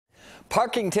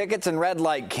Parking tickets and red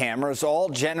light cameras all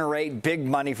generate big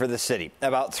money for the city,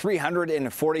 about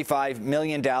 $345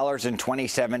 million in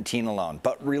 2017 alone.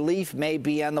 But relief may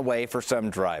be on the way for some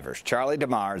drivers. Charlie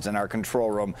DeMar is in our control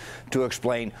room to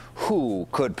explain who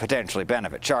could potentially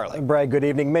benefit. Charlie. Brad, good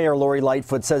evening. Mayor Lori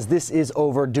Lightfoot says this is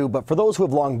overdue, but for those who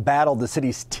have long battled the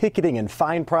city's ticketing and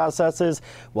fine processes,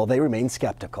 well, they remain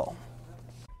skeptical.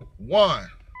 1,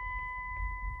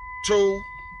 2,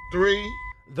 3.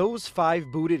 Those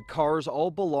 5 booted cars all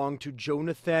belong to Joe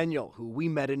Nathaniel, who we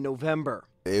met in November.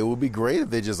 It would be great if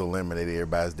they just eliminated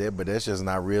everybody's debt, but that's just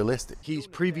not realistic. He's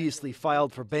previously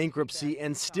filed for bankruptcy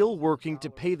and still working to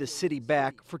pay the city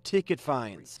back for ticket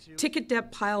fines. Ticket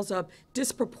debt piles up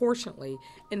disproportionately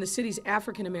in the city's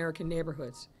African-American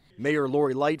neighborhoods. Mayor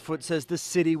Lori Lightfoot says the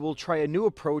city will try a new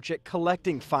approach at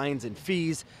collecting fines and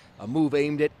fees, a move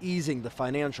aimed at easing the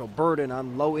financial burden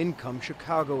on low-income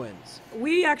Chicagoans.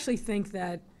 We actually think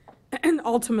that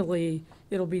ultimately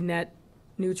it'll be net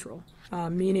neutral,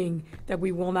 meaning that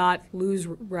we will not lose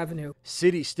revenue.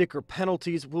 City sticker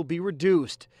penalties will be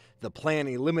reduced. The plan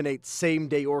eliminates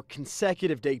same-day or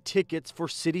consecutive-day tickets for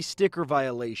city sticker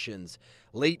violations.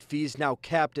 Late fees now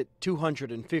capped at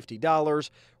 $250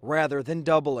 rather than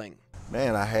doubling.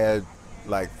 Man, I had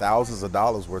like thousands of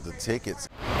dollars worth of tickets.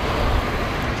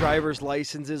 Driver's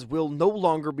licenses will no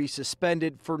longer be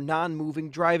suspended for non-moving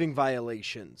driving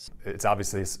violations. It's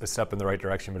obviously a step in the right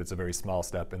direction, but it's a very small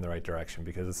step in the right direction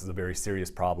because this is a very serious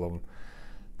problem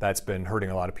that's been hurting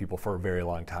a lot of people for a very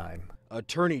long time.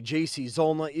 Attorney J.C.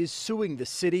 Zollner is suing the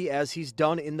city, as he's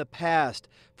done in the past,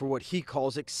 for what he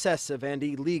calls excessive and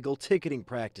illegal ticketing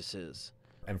practices.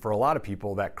 And for a lot of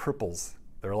people, that cripples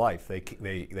their life. They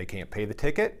can't pay the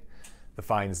ticket, the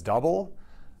fines double,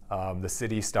 the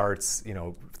city starts,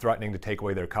 threatening to take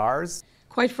away their cars.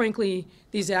 Quite frankly,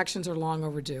 these actions are long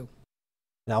overdue.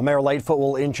 Now, Mayor Lightfoot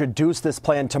will introduce this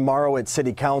plan tomorrow at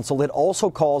City Council. It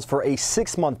also calls for a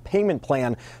 6-month payment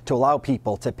plan to allow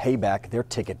people to pay back their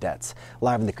ticket debts.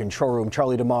 Live in the control room,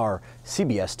 Charlie DeMar,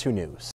 CBS 2 News.